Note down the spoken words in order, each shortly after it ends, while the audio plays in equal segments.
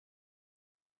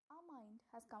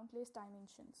has countless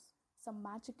dimensions, some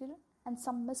magical and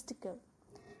some mystical.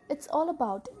 It's all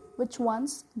about which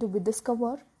ones do we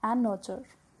discover and nurture.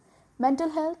 Mental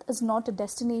health is not a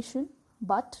destination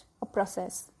but a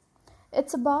process.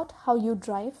 It's about how you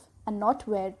drive and not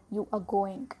where you are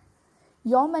going.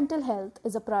 Your mental health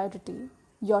is a priority,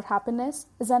 your happiness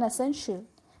is an essential,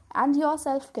 and your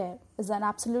self care is an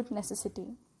absolute necessity.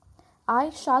 I,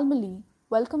 Shalmali,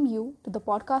 welcome you to the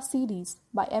podcast series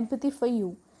by Empathy for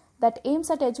You that aims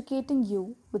at educating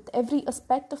you with every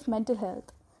aspect of mental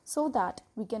health so that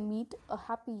we can meet a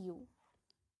happy you.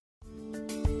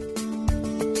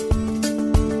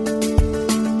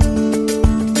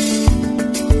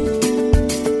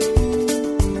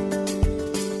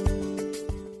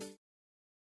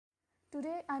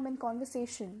 Today I'm in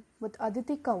conversation with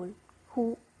Aditi Kaul,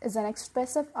 who is an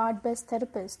expressive art based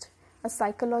therapist, a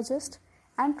psychologist,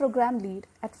 and program lead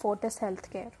at Fortis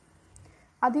Healthcare.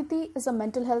 Aditi is a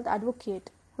mental health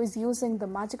advocate who is using the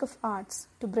magic of arts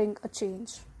to bring a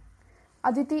change.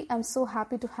 Aditi, I'm so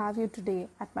happy to have you today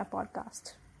at my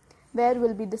podcast, where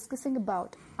we'll be discussing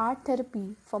about art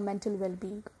therapy for mental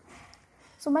well-being.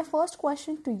 So my first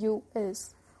question to you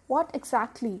is, what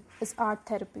exactly is art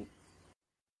therapy?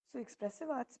 So, expressive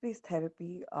arts based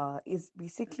therapy is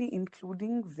basically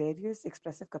including various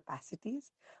expressive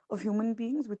capacities of human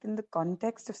beings within the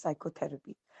context of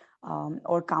psychotherapy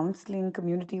or counseling,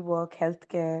 community work,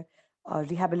 healthcare,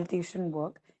 rehabilitation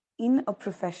work in a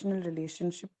professional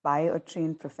relationship by a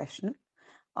trained professional.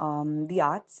 The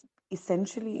arts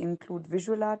essentially include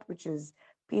visual art, which is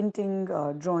painting,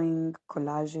 drawing,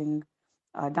 collaging,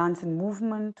 dance and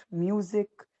movement, music,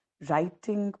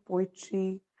 writing,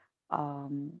 poetry,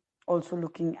 also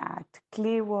looking at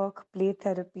clay work, play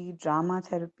therapy, drama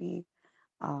therapy,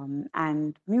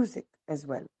 and music as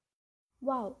well.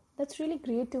 Wow, that's really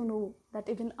great to know that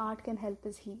even art can help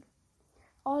us heal.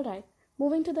 Alright,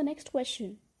 moving to the next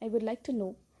question, I would like to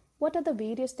know what are the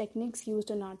various techniques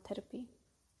used in art therapy?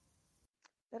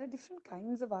 There are different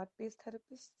kinds of art based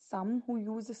therapists. Some who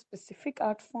use a specific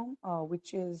art form,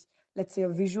 which is, let's say, a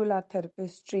visual art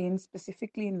therapist trained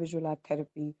specifically in visual art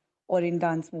therapy or in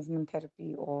dance movement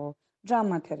therapy or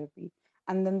drama therapy.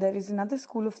 And then there is another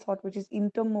school of thought, which is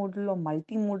intermodal or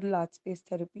multimodal arts based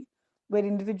therapy, where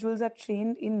individuals are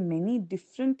trained in many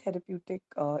different therapeutic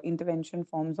intervention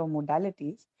forms or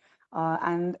modalities.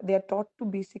 And they are taught to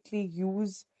basically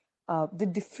use the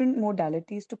different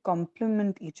modalities to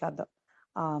complement each other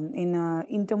in a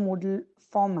intermodal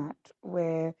format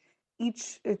where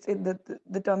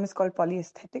the term is called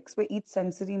polyaesthetics, where each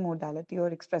sensory modality or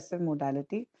expressive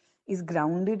modality is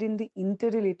grounded in the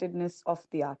interrelatedness of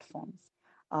the art forms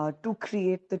to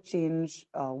create the change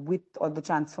with or the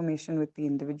transformation with the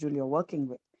individual you're working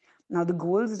with. Now, the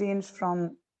goals range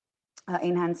from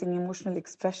enhancing emotional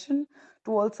expression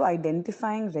to also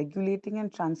identifying, regulating,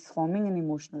 and transforming an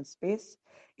emotional space.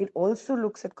 It also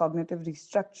looks at cognitive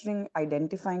restructuring,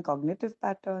 identifying cognitive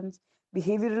patterns,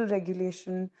 behavioral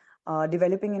regulation,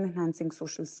 developing and enhancing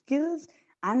social skills,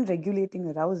 and regulating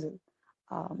arousal.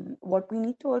 What we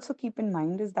need to also keep in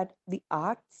mind is that the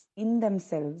arts in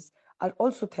themselves are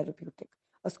also therapeutic.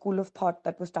 A school of thought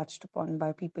that was touched upon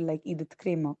by people like Edith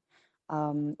Kramer,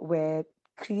 where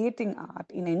creating art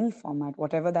in any format,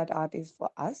 whatever that art is for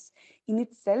us, in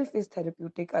itself is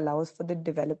therapeutic, allows for the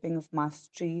developing of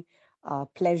mastery,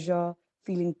 pleasure,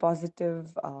 feeling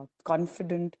positive,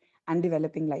 confident, and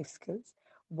developing life skills.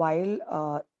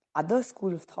 While other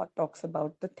school of thought talks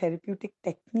about the therapeutic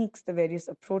techniques, the various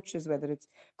approaches, whether it's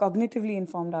cognitively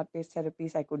informed art-based therapy,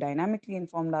 psychodynamically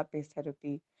informed art-based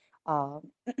therapy, uh,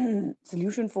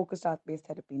 solution focused art-based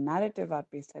therapy, narrative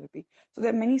art-based therapy. So there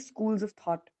are many schools of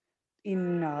thought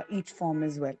in each form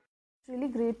as well. It's really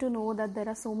great to know that there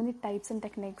are so many types and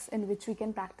techniques in which we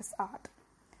can practice art.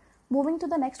 Moving to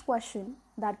the next question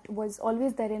that was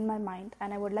always there in my mind,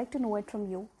 and I would like to know it from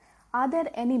you. Are there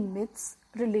any myths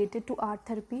related to art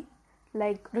therapy,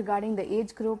 like regarding the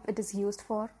age group it is used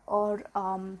for, or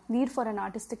need for an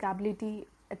artistic ability,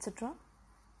 etc.?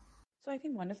 So I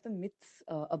think one of the myths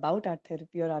about art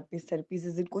therapy or art-based therapies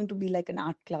is it going to be like an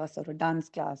art class or a dance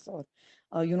class or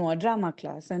a drama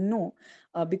class? And no,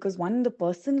 because one, the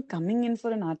person coming in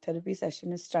for an art therapy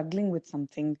session is struggling with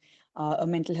something, a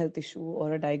mental health issue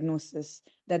or a diagnosis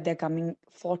that they're coming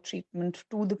for treatment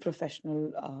to the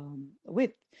professional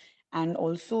with. And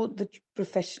also, the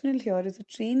professional here is a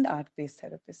trained art-based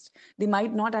therapist. They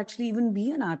might not actually even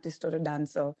be an artist or a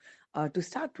dancer to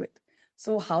start with.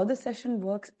 So, how the session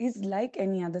works is like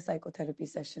any other psychotherapy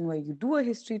session where you do a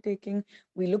history taking,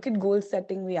 we look at goal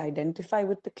setting, we identify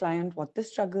with the client what the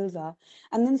struggles are,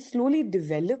 and then slowly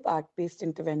develop art based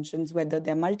interventions, whether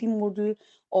they're multimodal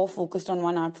or focused on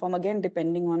one art form, again,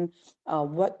 depending on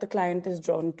what the client is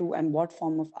drawn to and what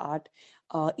form of art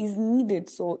is needed.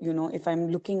 So, if I'm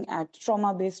looking at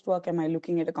trauma based work, am I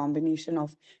looking at a combination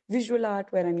of visual art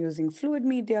where I'm using fluid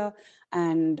media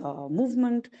and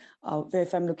movement? Where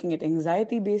if I'm looking at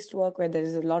anxiety based work where there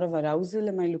is a lot of arousal,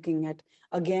 am I looking at,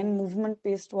 again, movement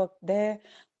based work there?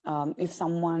 If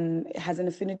someone has an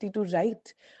affinity to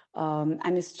write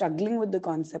and is struggling with the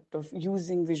concept of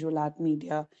using visual art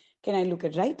media, can I look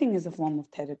at writing as a form of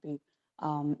therapy?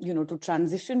 To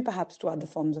transition perhaps to other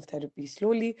forms of therapy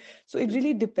slowly. So it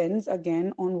really depends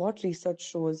again on what research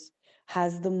shows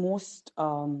has the most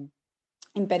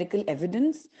empirical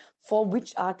evidence for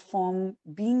which art form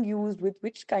being used with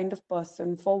which kind of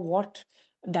person for what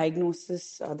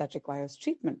diagnosis that requires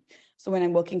treatment. So when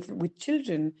I'm working with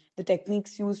children, the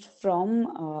techniques used from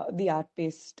the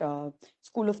art-based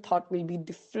school of thought will be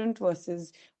different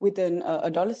versus with an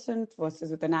adolescent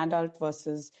versus with an adult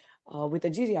versus with a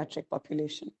geriatric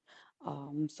population.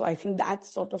 So I think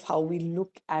that's sort of how we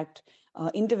look at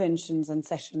interventions and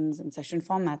sessions and session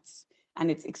formats.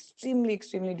 And it's extremely,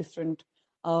 extremely different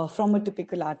from a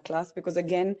typical art class, because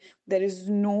again, there is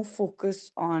no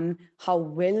focus on how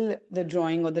well the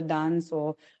drawing or the dance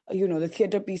or the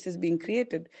theater piece is being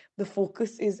created. The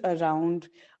focus is around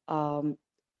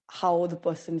how the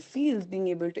person feels, being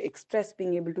able to express,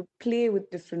 being able to play with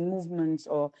different movements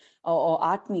or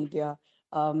art media,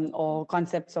 or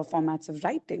concepts or formats of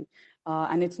writing.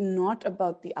 And it's not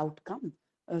about the outcome.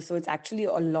 So it's actually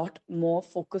a lot more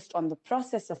focused on the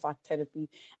process of art therapy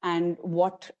and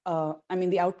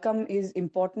the outcome is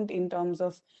important in terms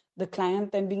of the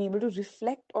client then being able to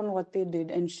reflect on what they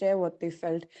did and share what they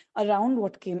felt around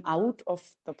what came out of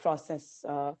the process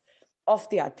of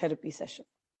the art therapy session.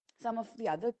 Some of the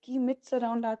other key myths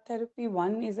around art therapy.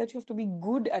 One is that you have to be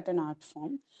good at an art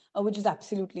form, which is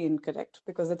absolutely incorrect,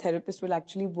 because the therapist will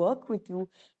actually work with you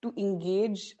to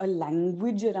engage a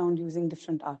language around using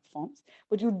different art forms.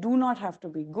 But you do not have to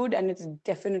be good, and it's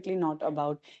definitely not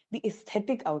about the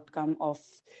aesthetic outcome of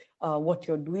what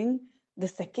you're doing. The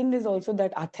second is also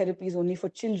that art therapy is only for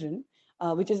children,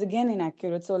 which is again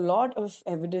inaccurate. So a lot of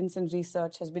evidence and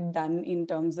research has been done in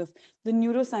terms of the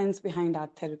neuroscience behind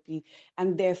art therapy,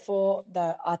 and therefore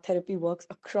the art therapy works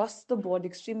across the board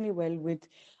extremely well with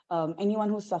anyone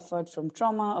who suffered from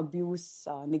trauma, abuse,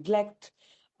 neglect,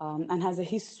 and has a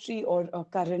history or a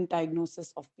current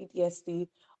diagnosis of PTSD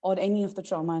or any of the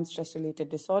trauma and stress related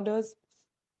disorders.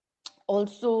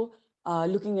 Also,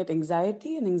 looking at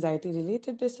anxiety and anxiety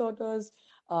related disorders,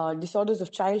 disorders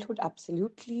of childhood,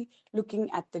 absolutely. Looking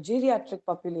at the geriatric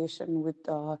population with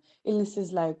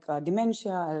illnesses like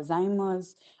dementia,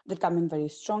 Alzheimer's, that come in very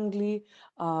strongly.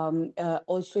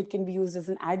 Also, it can be used as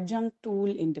an adjunct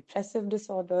tool in depressive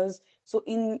disorders. So,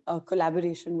 in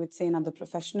collaboration with, say, another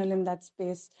professional in that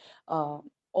space.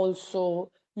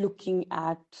 Also, looking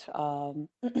at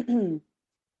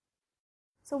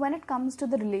So, when it comes to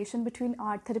the relation between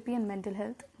art therapy and mental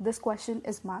health, this question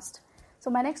is must. So,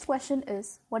 my next question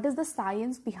is, what is the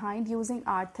science behind using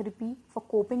art therapy for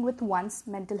coping with one's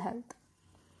mental health?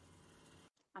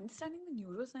 Understanding the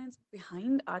neuroscience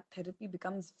behind art therapy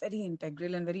becomes very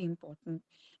integral and very important.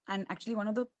 And actually, one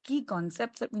of the key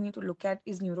concepts that we need to look at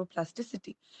is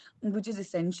neuroplasticity, which is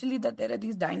essentially that there are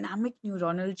these dynamic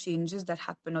neuronal changes that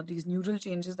happen, or these neural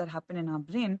changes that happen in our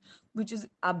brain, which is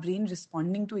our brain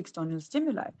responding to external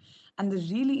stimuli. And the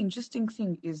really interesting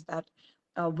thing is that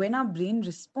when our brain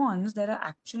responds, there are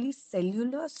actually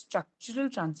cellular structural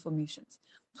transformations.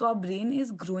 So our brain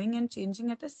is growing and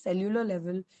changing at a cellular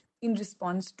level in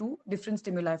response to different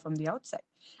stimuli from the outside.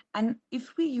 And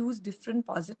if we use different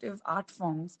positive art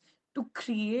forms to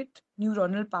create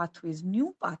neuronal pathways,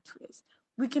 new pathways,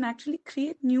 we can actually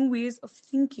create new ways of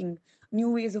thinking, new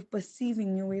ways of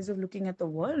perceiving, new ways of looking at the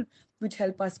world, which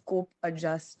help us cope,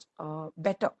 adjust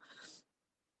better.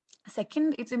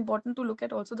 Second, it's important to look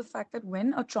at also the fact that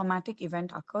when a traumatic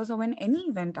event occurs, or when any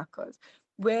event occurs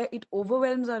where it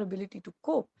overwhelms our ability to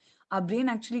cope, our brain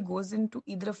actually goes into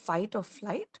either a fight or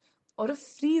flight or a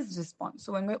freeze response.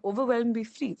 So when we're overwhelmed, we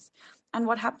freeze. And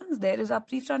what happens there is our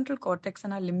prefrontal cortex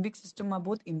and our limbic system are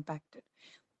both impacted.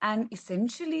 And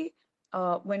essentially,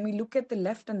 when we look at the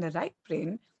left and the right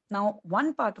brain, now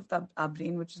one part of our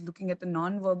brain, which is looking at the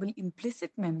non-verbal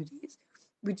implicit memories,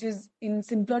 which is in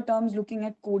simpler terms looking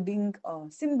at coding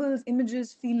symbols,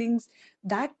 images, feelings,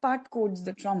 that part codes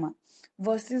the trauma,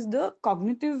 versus the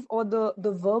cognitive or the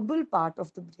verbal part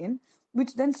of the brain,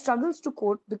 which then struggles to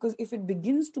code, because if it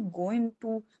begins to go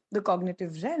into the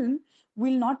cognitive realm,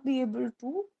 we'll not be able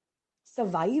to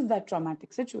survive that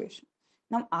traumatic situation.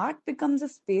 Now, art becomes a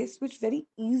space which very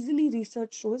easily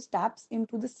research shows taps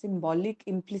into the symbolic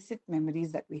implicit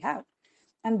memories that we have.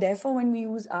 And therefore, when we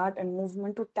use art and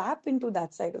movement to tap into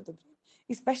that side of the brain,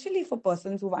 especially for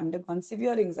persons who've undergone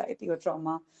severe anxiety or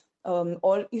trauma,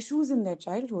 or issues in their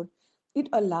childhood, it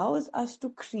allows us to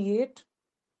create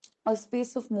a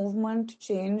space of movement,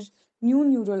 change, new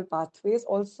neural pathways,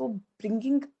 also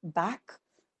bringing back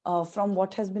from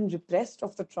what has been repressed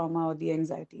of the trauma or the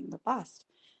anxiety in the past.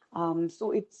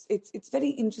 So it's very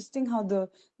interesting how the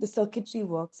circuitry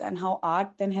works and how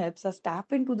art then helps us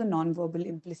tap into the nonverbal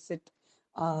implicit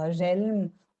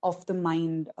realm of the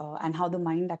mind, and how the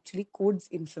mind actually codes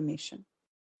information.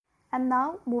 And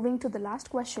now, moving to the last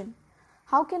question.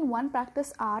 How can one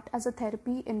practice art as a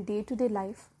therapy in day to day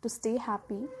life to stay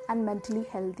happy and mentally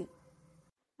healthy?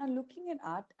 Now, looking at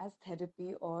art as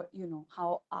therapy, or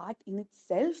how art in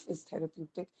itself is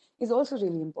therapeutic, is also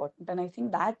really important. And I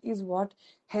think that is what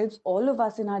helps all of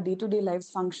us in our day-to-day lives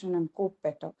function and cope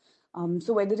better.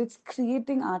 So whether it's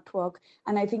creating artwork,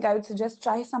 and I think I would suggest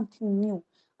try something new.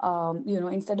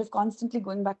 Instead of constantly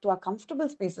going back to our comfortable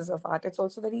spaces of art, it's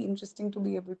also very interesting to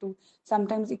be able to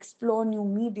sometimes explore new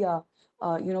media.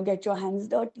 Get your hands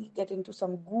dirty, get into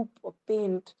some goop or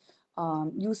paint,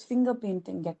 use finger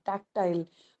painting, get tactile,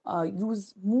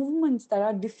 use movements that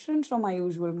are different from our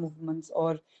usual movements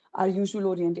or our usual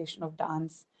orientation of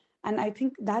dance. And I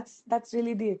think that's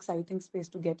really the exciting space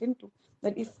to get into.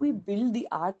 That if we build the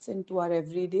arts into our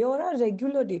everyday or our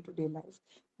regular day-to-day life,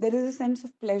 there is a sense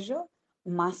of pleasure,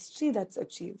 mastery that's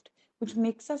achieved, which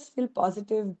makes us feel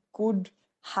positive, good,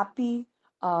 happy.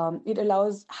 It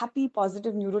allows happy,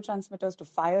 positive neurotransmitters to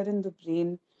fire in the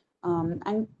brain,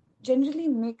 and generally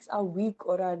makes our week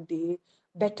or our day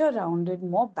better rounded,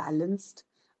 more balanced,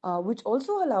 which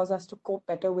also allows us to cope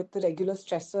better with the regular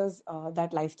stressors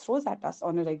that life throws at us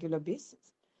on a regular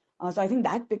basis. So I think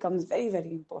that becomes very,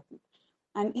 very important.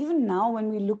 And even now, when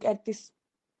we look at this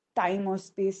time or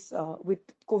space with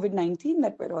COVID-19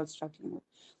 that we're all struggling with,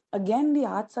 again, the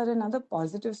arts are another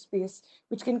positive space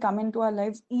which can come into our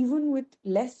lives even with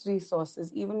less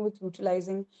resources, even with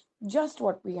utilizing just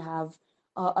what we have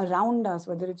around us,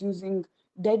 whether it's using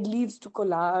dead leaves to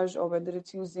collage, or whether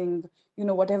it's using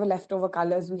whatever leftover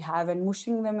colors we have and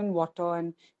mushing them in water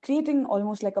and creating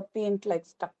almost like a paint like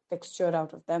texture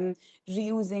out of them,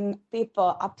 reusing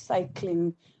paper,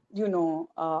 upcycling,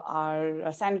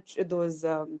 our those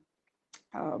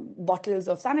bottles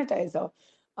of sanitizer.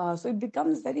 So it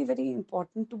becomes very, very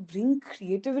important to bring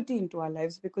creativity into our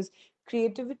lives, because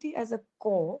creativity as a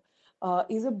core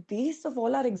is a base of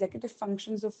all our executive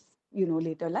functions of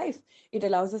later life. It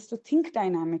allows us to think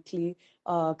dynamically,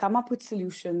 come up with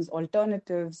solutions,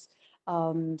 alternatives,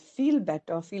 feel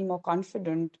better, feel more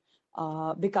confident,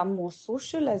 become more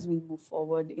social as we move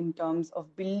forward in terms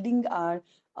of building our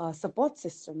support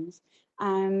systems.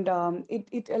 And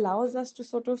it allows us to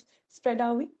sort of spread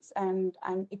our wings and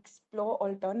explore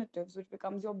alternatives, which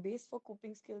becomes your base for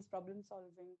coping skills, problem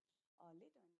solving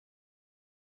later.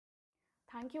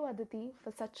 Thank you, Aditi,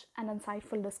 for such an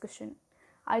insightful discussion.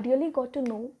 I really got to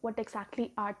know what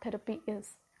exactly art therapy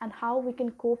is and how we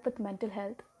can cope with mental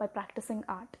health by practicing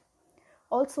art.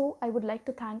 Also, I would like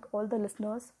to thank all the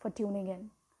listeners for tuning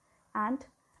in. And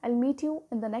I'll meet you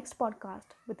in the next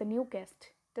podcast with a new guest.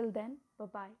 Till then, bye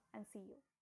bye and see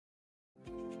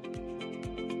you.